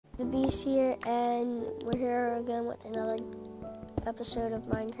the Beast here, and we're here again with another episode of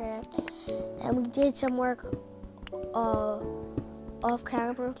Minecraft. And we did some work off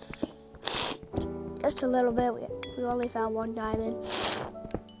camera, just a little bit. We only found one diamond,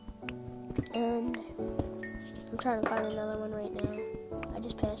 and I'm trying to find another one right now. I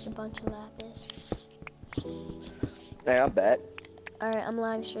just passed a bunch of lapis. Hey, I'm back. Alright, I'm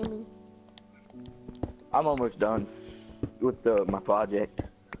live streaming. I'm almost done with my project.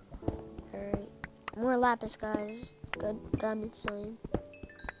 Alright. More lapis, guys. Good diamond sign.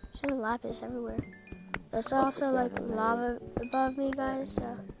 There's lapis everywhere. There's also like lava above me, guys.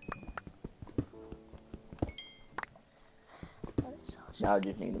 So. Now I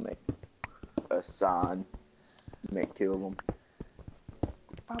just need to make a sign. Make 2 of them.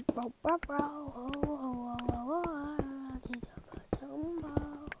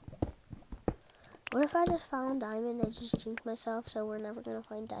 What if I just found diamond? I just jinxed myself, so we're never gonna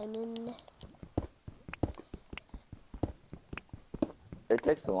find diamond. It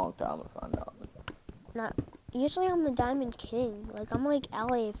takes a long time to find diamond. Not usually. I'm the diamond king. Like I'm like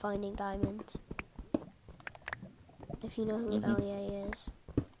LA finding diamonds. If you know who LA is.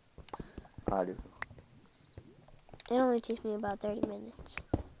 I do. It only takes me about 30 minutes.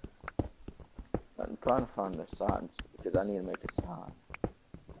 I'm trying to find the signs because I need to make a sign.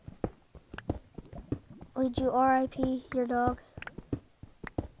 Did you RIP your dog?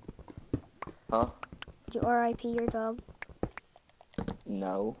 Huh? Did you RIP your dog?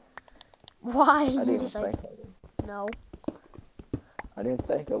 No. Why? I You didn't just think like of them. no. I didn't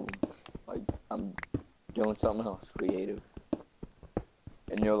think of them. Like, I'm doing something else creative.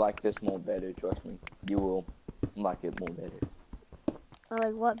 And you'll like this more better, trust me. You will like it more better. I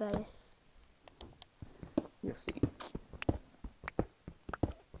like what better? You'll see.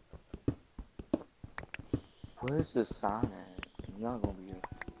 Where's the sign at? You're not gonna be able to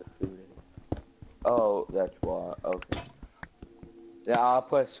put the food in. Oh, that's why. Okay. Yeah, I'll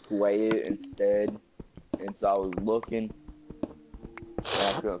put square instead. And so I was looking, and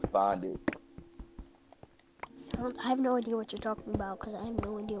I couldn't find it. I have no idea what you're talking about because I have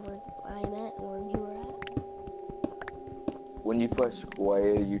no idea where I'm at or where you are at. When you put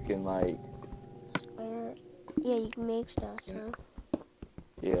square, you can like. Where? Yeah, you can make stuff. So.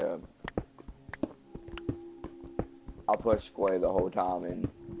 Yeah. I put square the whole time, and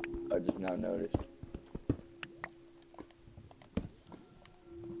I just now noticed.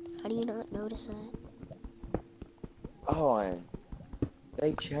 How do you not notice that? Oh, and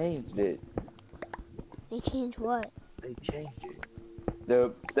they changed it. They changed what? They changed it.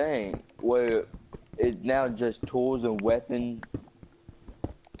 The thing where it's now just tools and weapons.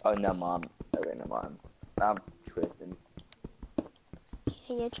 Oh, never mind. Okay, never mind. I'm tripping.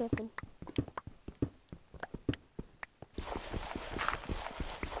 Yeah, you're tripping.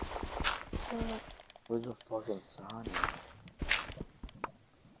 Where's the fucking sign at?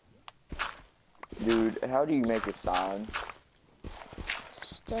 Dude, how do you make a sign?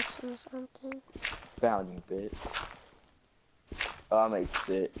 Sticks or something. Found you, bitch. Oh, I made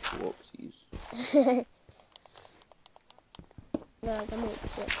 6. Whoopsies. No, like I made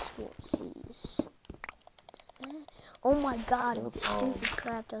 6. Whoopsies. Oh my god, if the stupid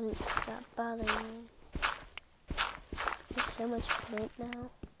crap doesn't stop bothering me. There's so much flint now.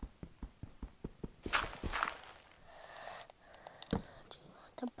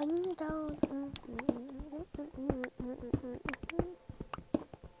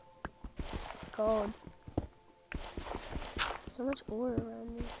 Gold. So much ore around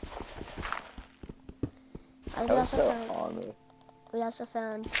me. We also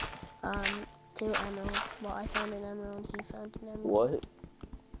found 2 emeralds. Well, I found an emerald, he found an emerald. What?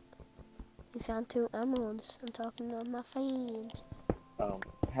 He found 2 emeralds. I'm talking on my fans.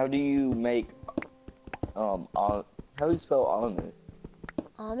 How do you make how do you spell armor?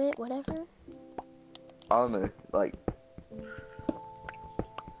 Amit, whatever? Armor, like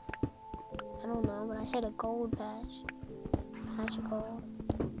I don't know, but I hit a gold patch. Patch of gold.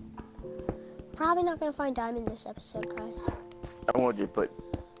 Probably not gonna find diamond this episode, guys. I want you to put.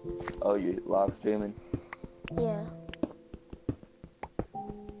 Oh, you live streaming? Yeah.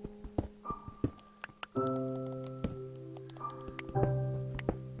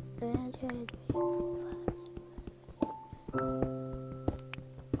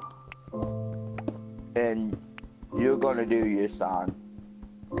 And you're gonna do your sign.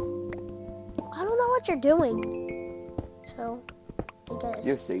 I don't know what you're doing. So, I guess.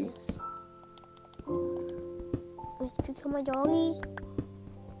 You see. Yes. Let's become my doggy.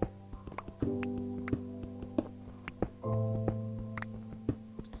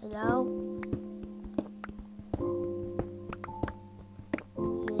 Hello?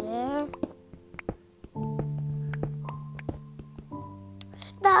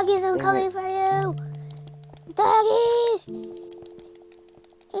 Doggies, I'm Damn coming it. for you. Doggies!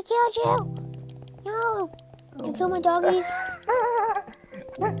 He killed you. No. You kill my doggies.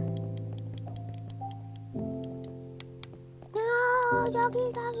 No,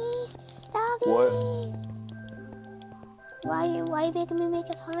 doggies, doggies, What? doggies. Why are you making me make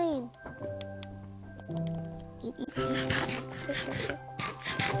a sign? Eat, eat, eat. Sure.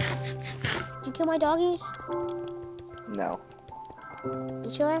 Did you kill my doggies? No. You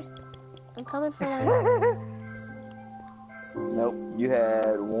sure? I'm coming for them. Nope. You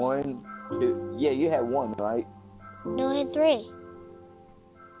had 1, 2. Yeah, you had 1, right? No, I had 3.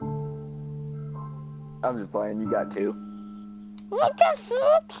 I'm just playing. You got 2. What the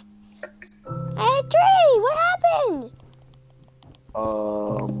fuck? I had 3. What happened?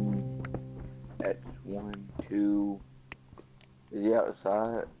 That's 1, 2. Is he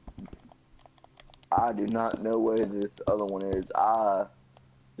outside? I do not know where this other one is.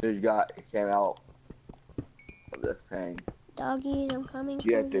 Just came out of this thing. Doggies, I'm coming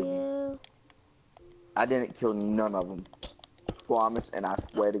You for have to. you. I didn't kill none of them. Promise, and I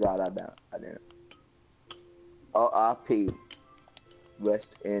swear to God, I didn't. R.I.P.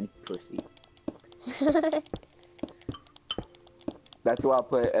 Rest in pussy. That's what I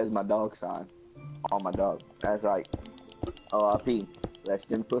put as my dog sign on my dog. That's like R.I.P.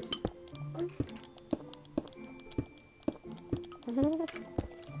 Rest in pussy.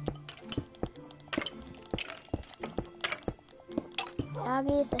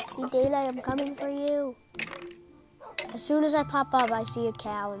 Doggies, I see daylight. I'm coming for you. As soon as I pop up, I see a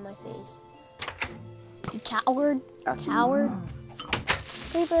cow in my face. You coward. Coward.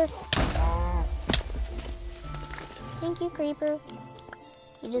 Creeper. Thank you, Creeper.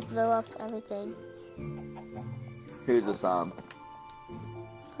 You just blew up everything. Here's a sign.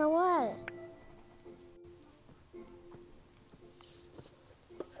 For what?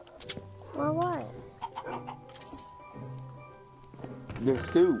 For what? The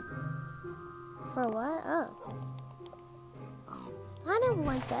suit. For what? Oh. I didn't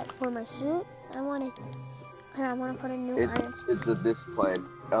want that for my suit. I want to put a new iron. It's a display.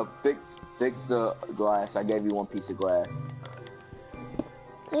 Fix the glass. I gave you 1 piece of glass.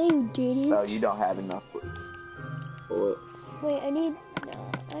 No, you didn't. Oh, you don't have enough for it. Wait, I need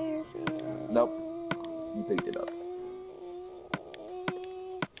iron. Nope. You picked it up.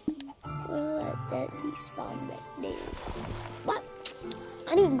 We'll let that respawn right now. What?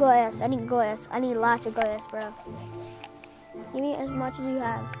 I need glass. I need lots of glass, bro. Give me as much as you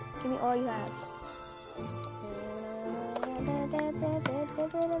have. Give me all you have.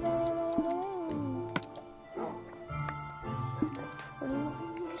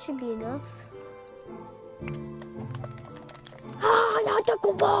 That should be enough.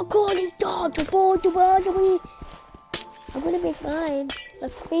 I'm gonna make mine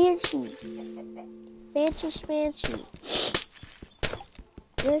look fancy. Fancy.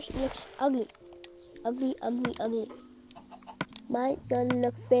 Yours looks ugly. Ugly. Mine's gonna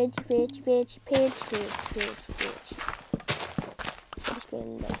look fancy. It's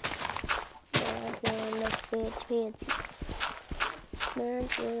gonna look fancy.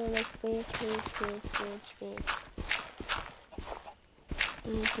 Mine's gonna look fancy.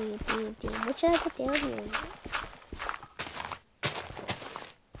 What should I put down here?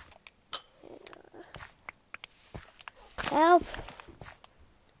 Help!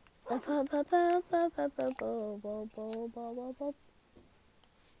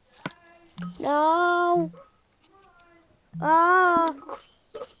 No! Ah!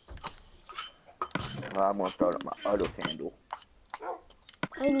 Well, I'm gonna start up my auto candle.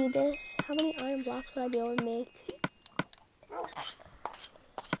 I need this. How many iron blocks would I be able to make?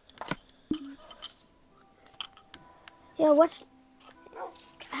 Yeah,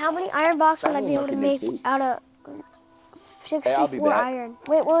 how many iron blocks would I be able to make out of 64 iron?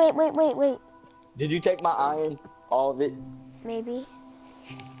 Wait. Did you take my iron? All of it? Maybe.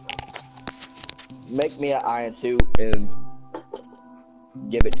 Make me an iron suit and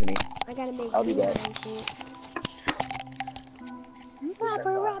give it to me. I gotta make I'll be back. iron suit.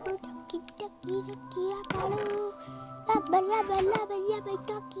 Rubber, ducky, rockaloo. Lubba,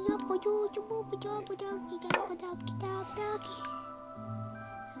 ducky, up for you, ducky.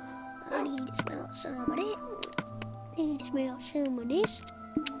 I need to smell some of it. Need to smell some of this.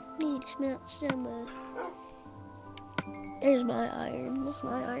 Need to smell some of... There's my iron. This is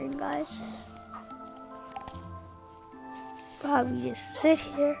my iron, guys. Probably just sit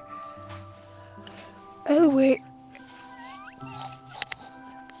here and wait.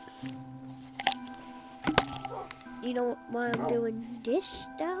 You know why I'm doing this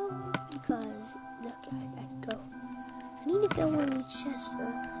though? Because look, I go. I need to fill one of these chests.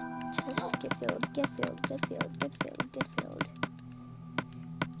 Chest, get filled, get filled, get filled, get filled, get filled.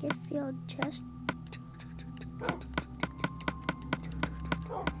 Get filled, chest.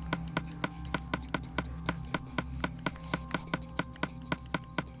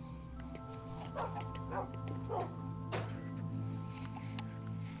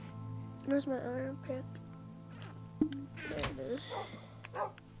 Where's my iron pick? There it is.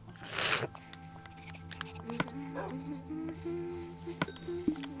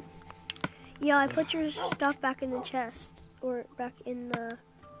 Yeah, I put your stuff back in the chest. Or back in the...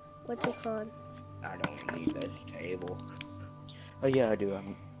 What's it called? I don't need this table. Oh yeah, I do.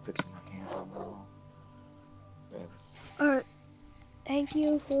 I'm fixing my candle. Alright. Thank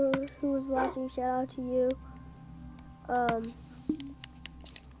you for who was watching. Shout out to you.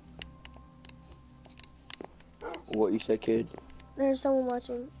 What you said, kid? There's someone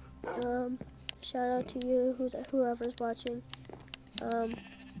watching. Shout out to you, whoever's watching.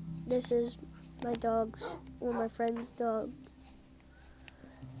 This is my dogs, or my friend's dogs.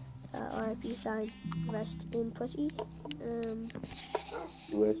 RIP sign. Rest in pussy.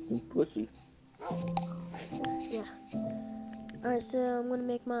 Rest in pussy. Yeah. Alright, so I'm gonna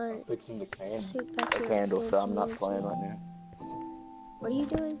make my Fixing the suit back here. candle, so I'm not playing right now. What are you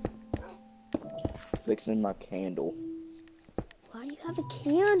doing? Fixing my candle. Why do you have a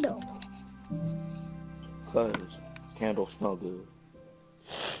candle? Cause candles smell good.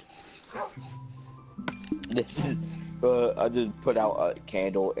 This is, I just put out a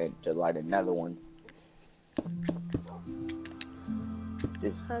candle and to light another one.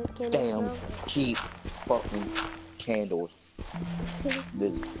 This damn cheap fucking candles.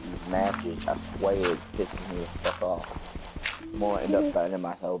 These matches, I swear, it pisses me the fuck off. I'm gonna end up burning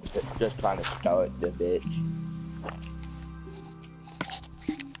myself just trying to start the bitch.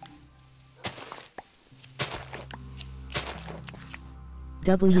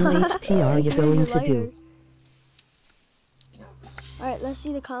 WHT are you going to do? Alright, let's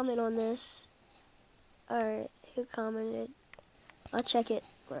see the comment on this. Alright, who commented? I'll check it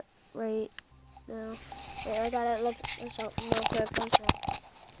right now. Wait, I gotta look at something real quick. One sec.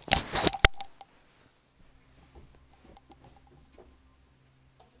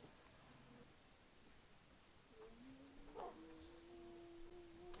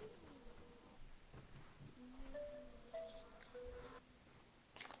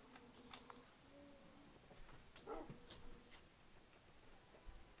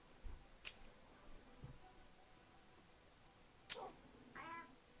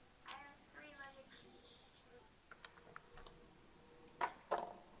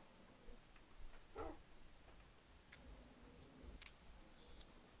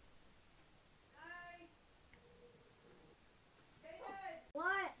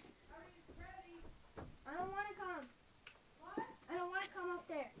 What? I don't want to come. What? I don't want to come up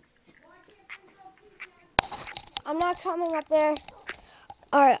there. I'm not coming up there.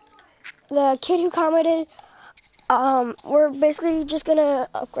 Alright, the kid who commented, we're basically just gonna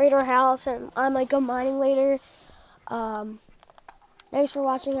upgrade our house and I might go mining later. Thanks for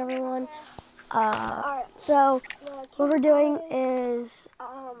watching, everyone. So what we're doing is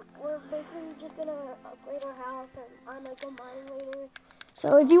we're basically just gonna upgrade our house and I might go mining later.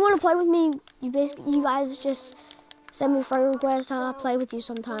 So if you want to play with me, you guys just send me a friend request. I'll play with you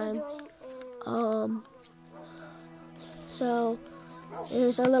sometime. So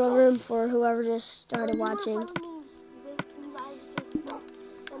there's a little room for whoever just started watching.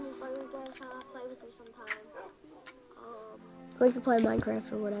 We can play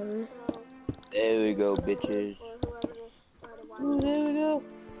Minecraft or whatever. There we go, bitches. Ooh, there we go.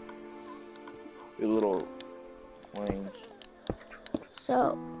 Your little flames.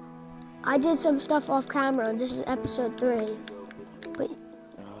 So, I did some stuff off camera. This is episode 3. But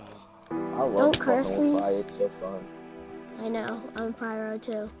I love don't curse, fucking with please. fire. It's so fun. I know. I'm Pyro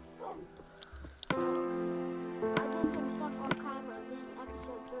too. I did some stuff off camera. This is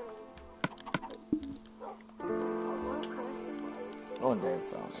episode 3. Don't curse, please. No one damn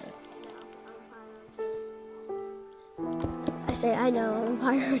phone, man. I say I know. I'm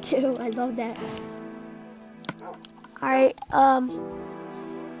Pyro too. I love that. Alright,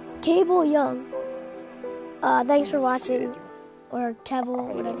 Cable Young. Thanks for watching. Or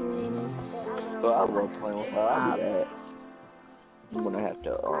Keble, whatever your name is. But I love playing with fire. I'll do that. I'm gonna have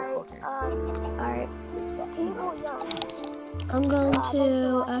to, fucking. Alright. I'm going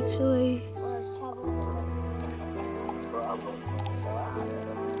to actually.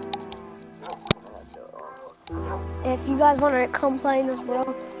 If you guys want to come play in this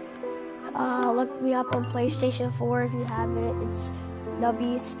world, look me up on PlayStation 4 if you have it. It's The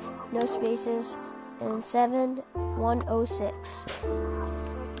Beast, no spaces. and 7106. If you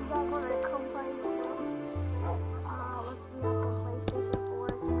guys want to come play with me, let's do like a PlayStation 4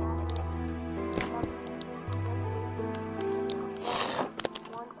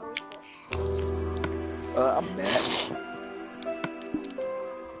 I'm back.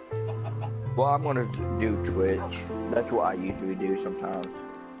 Well, I'm gonna do Twitch. That's what I usually do sometimes.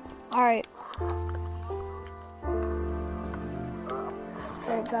 Alright.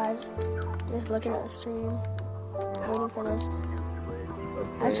 Alright guys, just looking at the stream, waiting for this.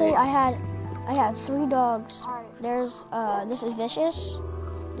 Okay. Actually, I had 3 dogs. There's this is Vicious,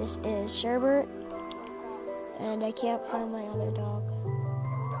 this is Sherbert, and I can't find my other dog.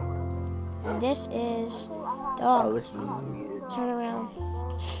 And this is Oh, Dog. this is weird. Turn around.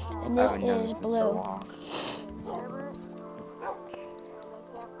 And I this haven't done is this in so Blue. long.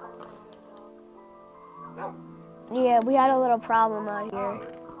 Yeah, we had a little problem out here.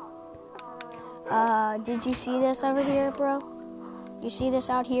 Did you see this over here, bro? You see this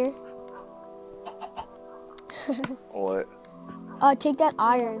out here? What? Take that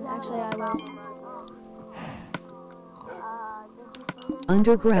iron. Actually, I will.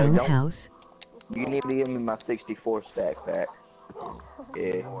 Underground don't- house. You need to give me my 64 stack back.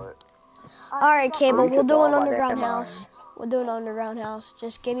 Yeah. Alright, Cable, We we'll could do an borrow that underground mine. house. We'll do an underground house.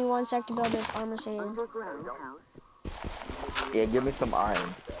 Just give me 1 sec to build this armor sand. Yeah, give me some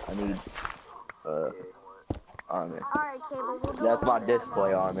iron. I need, armor. Alright, Cable, we'll do That's an my underground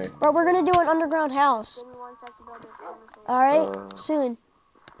display armor. Bro, we're gonna do an underground house. Give me 1 sec to build this conversation. Alright? Soon.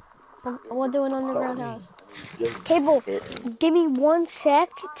 We'll do an underground house. Just Cable, hit me. give me 1 sec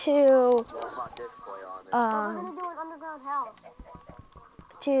to, We're gonna do an underground house.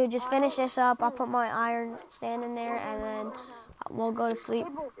 to just finish this up. I'll put my iron stand in there, and then we'll go to sleep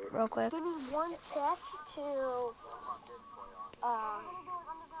real quick. Give me 1 sec to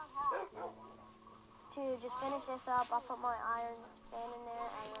just finish this up. I'll put my iron stand in there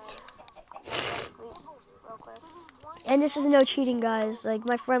and then we'll go to sleep real quick. And this is no cheating, guys. Like,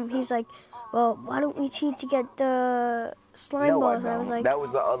 my friend, he's like, well, why don't we cheat to get the slime No, I balls? And I was don't. like, That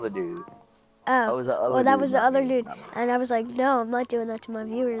was the other dude. That oh, was the other well, that dude, was the not other me. dude. And I was like, no, I'm not doing that to my And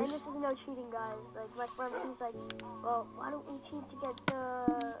viewers. this is no cheating, guys. Like, my friend, he's like, well, why don't we cheat to get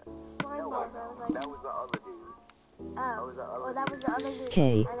the slime balls? And I was like, That was the other dude. oh, well, that was the other dude.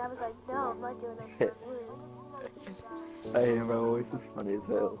 Okay. And I was like, no, I'm not doing that to my viewers. Hey, my voice is funny as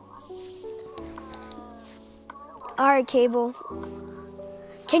hell. Alright, Cable.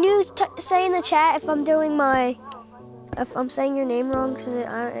 Can you say in the chat if I'm doing my, if I'm saying your name wrong? Because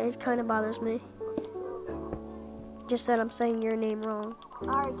it kind of bothers me. Just that I'm saying your name wrong.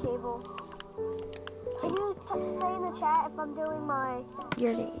 Alright, Cable. Can you say in the chat if I'm doing my,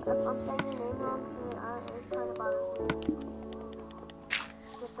 Your name. if I'm saying your name wrong? Because it kind of bothers me.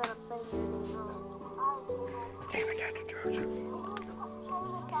 Just that I'm saying your name wrong. David had to charge it.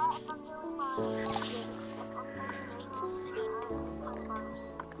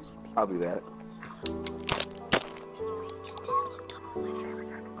 I'll be back.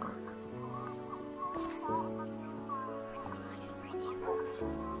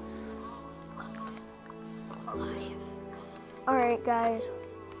 Alright, guys.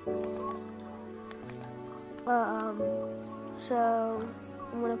 So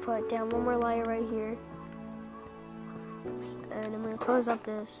I'm gonna put down one more layer right here. And I'm gonna close up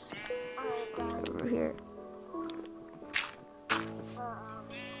this over here.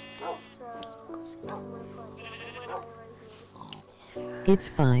 It's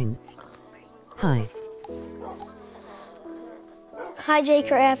fine. Hi. Hi,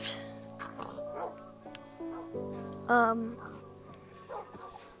 Jcraft.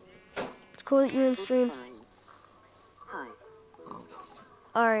 It's cool that you're in stream.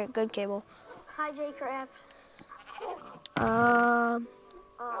 Alright, good, Cable. Hi, Jcraft.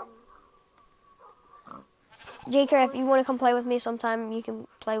 Jcraft, if you want to come play with me sometime, you can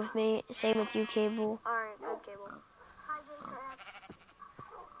play with me. Same with you, Cable. Alright, good, Cable. Hi, Jcraft.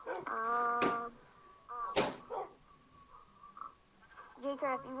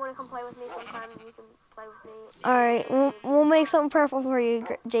 Jcraft, you want to come play with me sometime, you can play with me. Alright, we'll make something purple for you,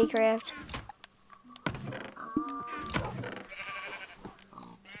 Jcraft.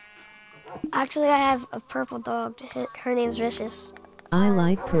 Actually, I have a purple dog. Her name's Vicious. I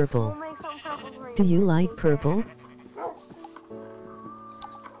like We'll purple. make something purple for you. Do you like purple?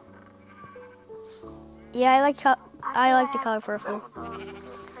 Yeah, I like the color purple. Her name's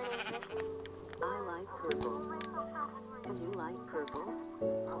Vicious. I like purple. Do you like purple?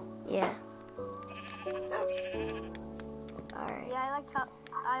 Yeah. Alright. Yeah, I like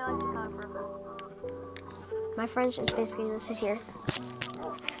the color purple. My friend's just basically gonna sit here.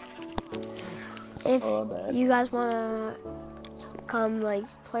 If Oh, bad. you guys wanna come like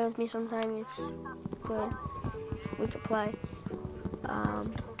play with me sometime, it's good. We could play.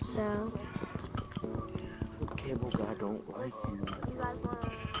 So, Cable guy don't like you. You guys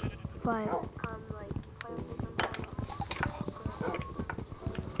wanna but come like play with me sometime?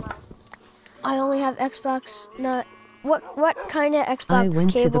 I only have Xbox. Not what kind of Xbox I went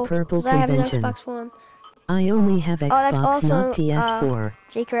to the cable? Purple 'Cause I have an Convention. Xbox One. I only have Oh, that's Xbox, also, not PS4.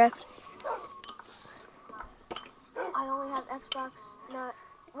 J-Crypt. I only have Xbox. Not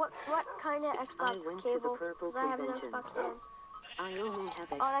what kind of Xbox cable? 'Cause I have an Xbox One. I only have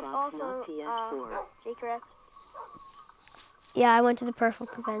Oh, that's Xbox, also not PS4. J-Crypt. Yeah, I went to the Purple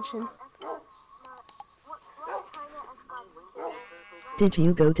Convention. Did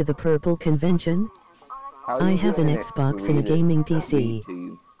you go to the Purple Convention? How I you have an doing it? Xbox and a Read it. gaming Read PC. to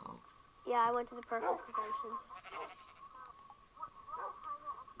you. Yeah, I went to the Purple Convention.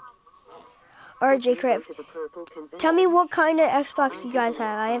 Alright, J-Crypt. To the Purple Convention. Tell me what kind of Xbox you guys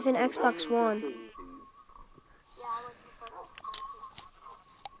have. I have an Xbox One.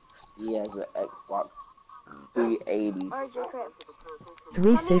 He has an Xbox 380. Alright, J-Crypt.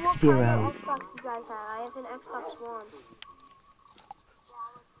 360. Xbox you guys have? I have an Xbox One.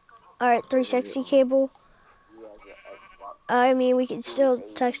 Alright, 360 cable. I mean, we can still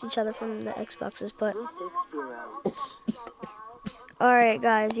text each other from the Xboxes, but 360. alright,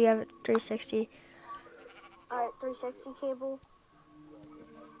 guys, you have a 360. Alright, 360 cable.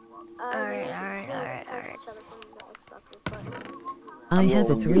 Alright, we can alright, still alright, text alright. each other from the Xboxes, but I have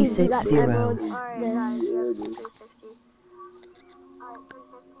a See, we got 360. emeralds. alright, This. guys, you have 360. Alright,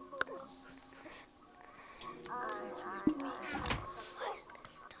 360 cable.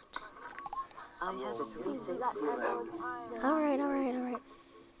 I have a We got 360. emeralds. Alright, alright, alright.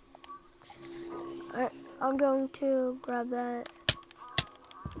 Alright, I'm going to grab that.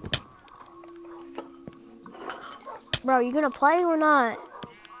 Bro, you gonna play or not?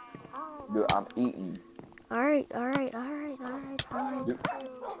 Dude, I'm eating. Alright, alright, alright, alright, alright.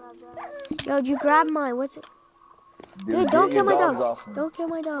 Yo, did you grab mine? What's it? Dude, don't get kill my your dog. dogs off me. Don't kill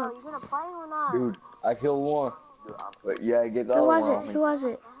my Are dog. you gonna play or not? Dude, I killed one. But yeah, get the Who other was one it? off me. Who was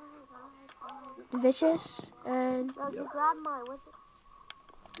it? Vicious and Yo, you grab mine. What's it?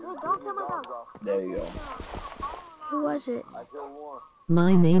 Dude, don't kill my dog. There you go. who was it? I killed one.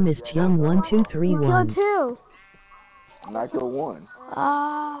 My name is You killed Jung1231. two. And I killed one.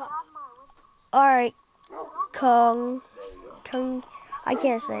 Alright. Kung. I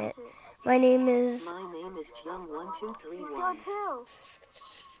can't say it. My name is. My name is You Jung1231. killed two.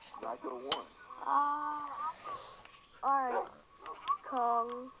 I killed one. Alright.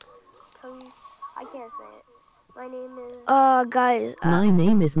 Kung. I can't say it. My name is. Guys. My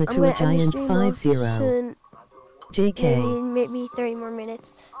name is I'm gonna end the stream off Mature50. soon. JK. Maybe 30 more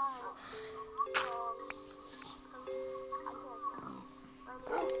minutes.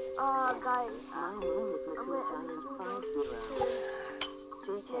 Guys. My name is I'm gonna end the stream off Mature50. soon.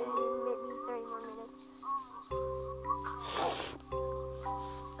 JK. Maybe 30 more minutes.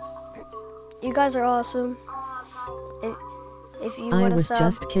 You guys are awesome. If you I want to was sub,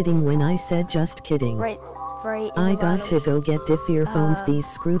 just kidding when I said just kidding. right in I the got bottom. to go get diff earphones, these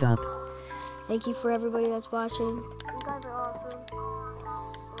screwed up. Thank you for everybody that's watching. You guys are awesome. I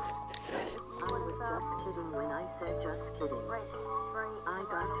was just kidding when I said just kidding. Right. I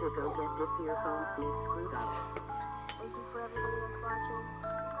got to go get diff earphones, these screwed up. Thank you for everybody that's watching.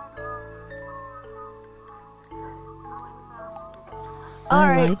 I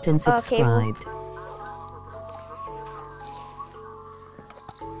Alright, liked and okay, well- subscribed.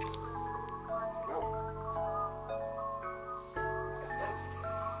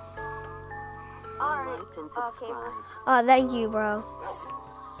 Alright. Like and Okay. subscribe. Thank you, bro.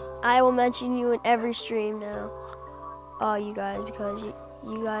 I will mention you in every stream now. You guys, because you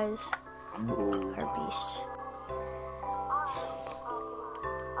guys are beasts.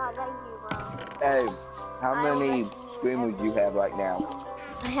 Thank you, bro. Hey, how many streamers you have right now?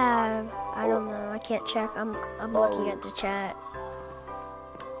 I don't know. I can't check. I'm looking at the chat.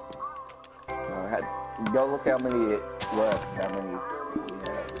 Go look how many left. How many you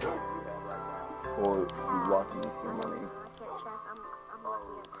have. Or you watching this for money. I can't check. I'm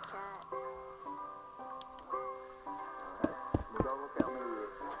looking at the chat. Go look how many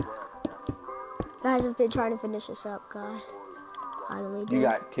left. Guys, I've been trying to finish this up, God. Finally, You dude.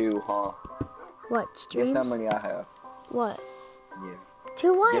 got two, huh? What, streams? Guess how many I have? What? Yeah.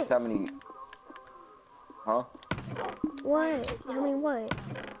 Two what? Guess how many? Huh? What? How many what?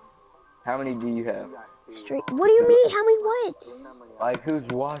 How many do you have? Stream? What do you mean? How many what? Like, who's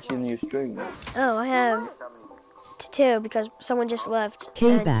watching your stream? Oh, I have two because someone just left.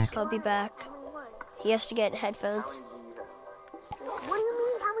 Came and back. I'll be back. He has to get headphones. What do you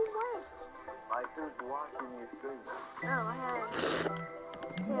mean? How many what? Like, who's watching your stream? Oh, I had two.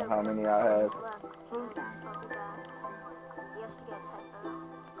 How many I have? Left. And I'll be back. He has to get headphones.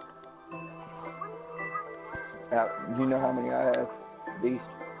 Do you know how many I have? Beast?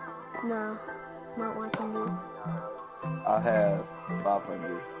 No, not watching you. I have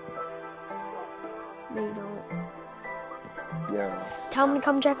 500. No, you don't. Yeah. Tell them to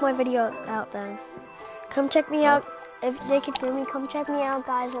come check my video out then. Come check me out. If they can hear me, come check me out,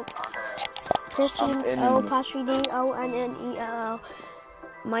 guys. At Christian O''Donnell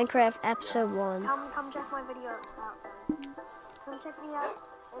Minecraft episode 1. Come check my video out. Come check me out.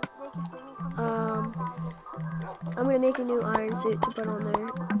 If they can hear me, come I'm gonna make a new iron suit to put on there.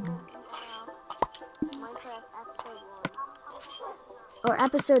 Minecraft episode 1. Or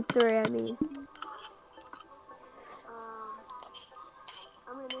episode 3, I mean.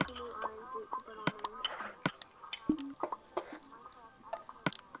 I'm gonna make a new iron suit to put on there.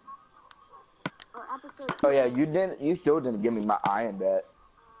 Or episode. Oh yeah, you still didn't give me my iron back.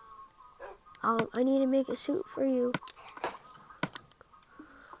 I need to make a suit for you.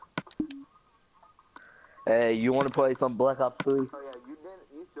 Hey, you want to play some Black Ops 3? Oh, yeah,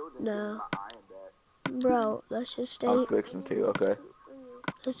 you still didn't No. give me my iron back. Bro, let's just stay. I'm fixing to, okay.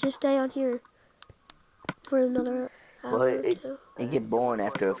 Let's just stay on here for another hour Well, or two. it get boring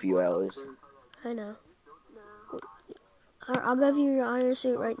after a few hours. I know. I'll give you your iron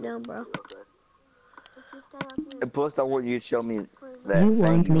suit right now, bro. And plus, I want you to show me that You thing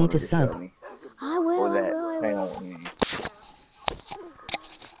want me wanted to show sub. me. I will. Or I that will. I thing will. on me.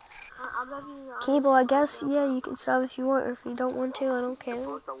 I'll give you your Cable, I guess. Yeah, you can sub if you want, or if you don't want to, I don't care.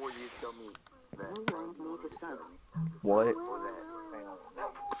 Plus, I want you to show me that thing What? or that thing on me.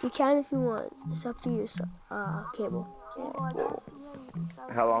 You can if you want. It's up to you, Cable.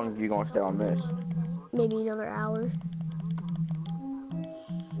 How long are you gonna stay on this? Maybe another hour.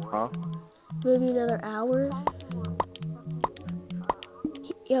 Huh? Maybe another hour.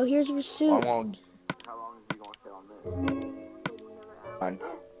 Yo, here's your suit. I won't. How long is you gonna stay on this? Fine.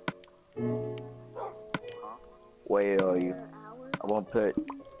 Where are you? I won't put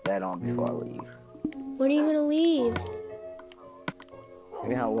that on before I leave. When are you gonna leave?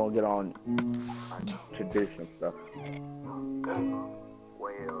 Maybe I won't get on traditional stuff.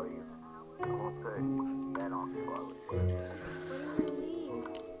 Where are you? I'm gonna put that on before I leave.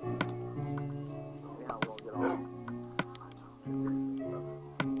 Maybe I won't get on.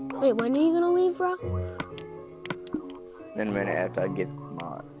 Wait, when are you gonna leave, bro? In a minute after I get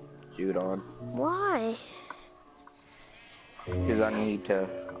my suit on. Why? Because I need to,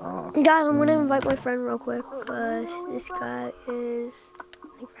 Guys, I'm gonna invite my friend real quick, because this guy is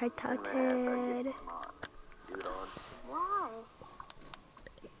like retarded. Why?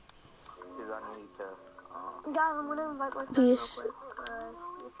 Because I need to, Guys, I'm gonna invite my friend Peace. real quick, because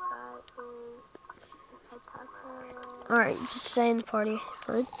this guy is retarded. Alright, just stay in the party.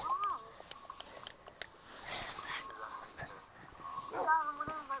 Fine.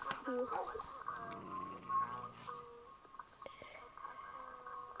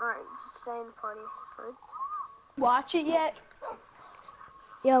 Alright, just stay in the party. Fine. Watch it yet?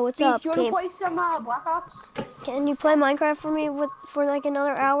 Yo, what's Beast, up, you wanna Cape? play some Black Ops? Can you play Minecraft for me for like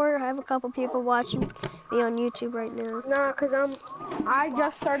another hour? I have a couple people watching me on YouTube right now. Nah, cause I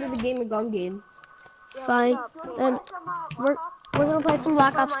just started the game of Gun Game. Fine. Then we're gonna play some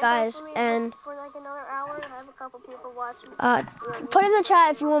Black Ops, guys, and For like another hour, I have a couple people watching. put in the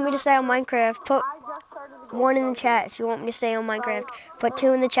chat if you want me to stay on Minecraft. Put I just started the game. 1 in the chat if you want me to stay on Minecraft. Put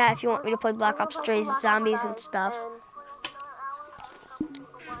 2 in the chat if you want me to play Black Ops 3 zombies and stuff.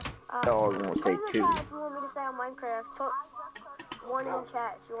 oh, I won't say Put in the 2. chat if you want me to stay on Minecraft. Put 1 in the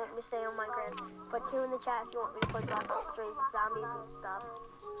chat if you want me to stay on Minecraft. Put 2 in the chat if you want me to play Black Ops 3 zombies and stuff.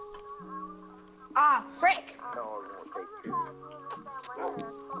 Ah, frick! no, I won't take two.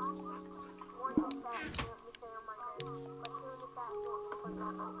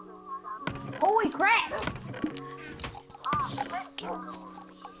 Holy crap!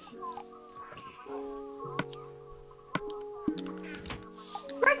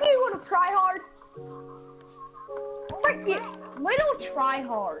 Frick, you wanna try hard? Frick it! We don't try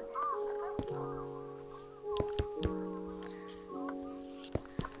hard.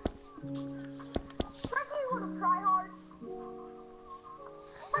 Frick, you wanna try hard?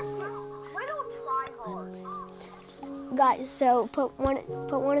 Frick it! We don't try hard. Guys, so put one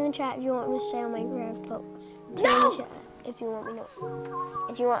in the chat if you want me to stay on Minecraft. Put 2 in No! the chat if you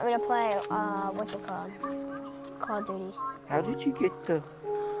want me to play what's it called? Call of Duty. How did you get the...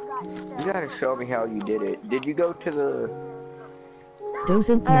 You gotta show me how you did it. Did you go to the...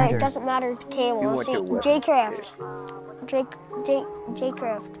 Doesn't Alright, matter. doesn't matter, You Cable. want See, your weapon. J-Craft.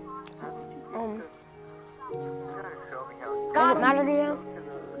 J-Craft. Does it matter to you?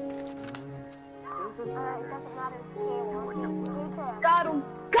 Got him.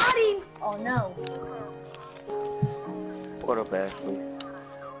 Got him. Oh no. What up, Ashley?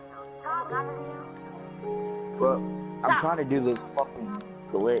 Well, I'm trying to do this fucking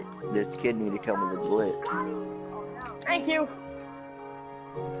glitch. This kid need to tell me the glitch. Thank you.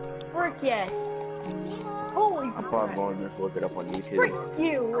 Frick yes. Holy I'm probably crap. going to just look it up on YouTube. Frick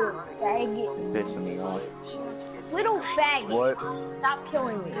you, faggot. It's pissing me off. Little faggot. What? Stop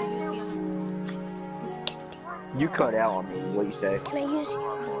killing me. You cut out on me. What you say? Can I use...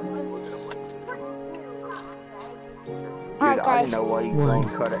 Dude, Alright, I guys. didn't know why you One.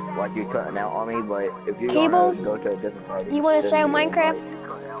 cut it, like you're cutting out on me, but if you're Cable, gonna go to a different party, you wanna send stay on me an Minecraft? invite.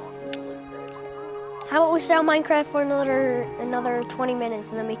 How about we stay on Minecraft for another 20 minutes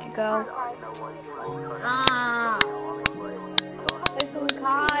and then we could go. Ah. This is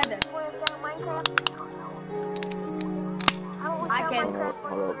COD. I can.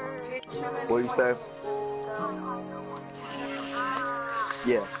 Hold up. What do you say?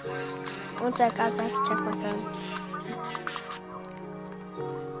 Yeah. One sec, guys, I have to check my phone.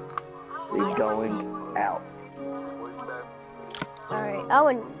 We're going out. Alright, oh,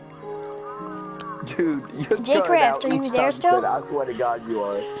 and Dude, you cut J-Craft, out are you each there time still? said, I swear to God you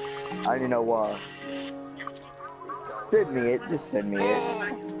are. I don't even know why. Send me it. Just send me it.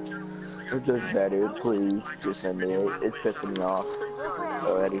 It's just better. Please, just send me it. It's pissing me off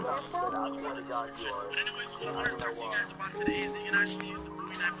already. Anyways, what I wanted to talk to you guys about today is that you can actually use the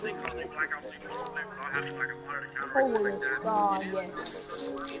movie night for the Call of Black Ops 2 controller without having like a monitor counter or anything Holy like that. God, It is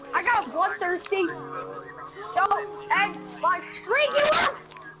yes. really I got bloodthirsty. So, and my screen you up.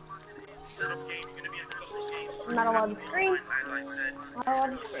 setup game. You're gonna be in custom games. I'm not allowed to scream. As I said, I'm not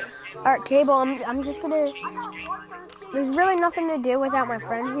allowed to scream. alright, Cable, I'm just gonna... There's really nothing to do without my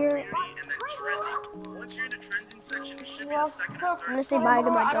friend here. and then trending. Once you're in the trending section, you should be the second or I'm third. gonna say bye to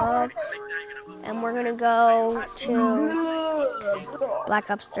my dog. And we're gonna go to Black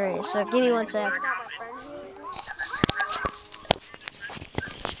Ops 3. So give me one sec.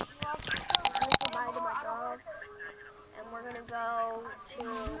 And we're gonna go to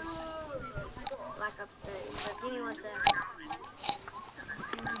Black Ops 3. So give me one sec.